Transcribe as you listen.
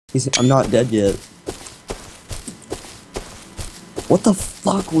I'm not dead yet. What the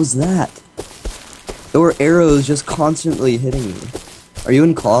fuck was that? There were arrows just constantly hitting me. Are you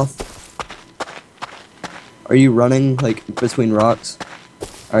in cloth? Are you running, like, between rocks?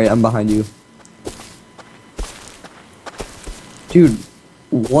 Alright, I'm behind you. Dude,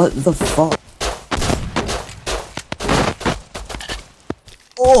 what the fuck?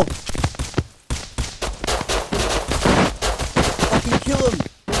 Oh! Fucking kill him!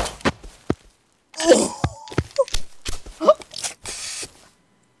 Oh!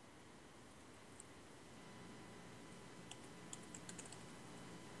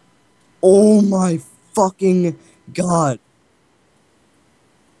 Oh my fucking god.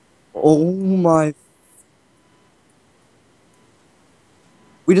 Oh my.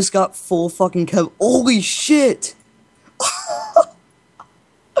 We just got full fucking Kev. Holy shit!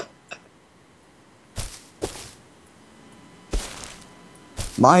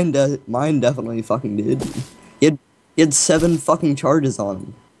 Mine definitely fucking did. He had 7 fucking charges on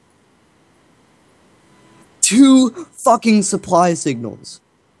him. 2 fucking supply signals.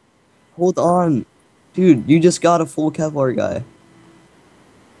 Hold on. Dude, you just got a full Kevlar guy.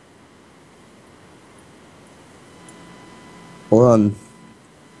 Hold on.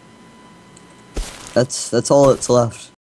 That's all that's left.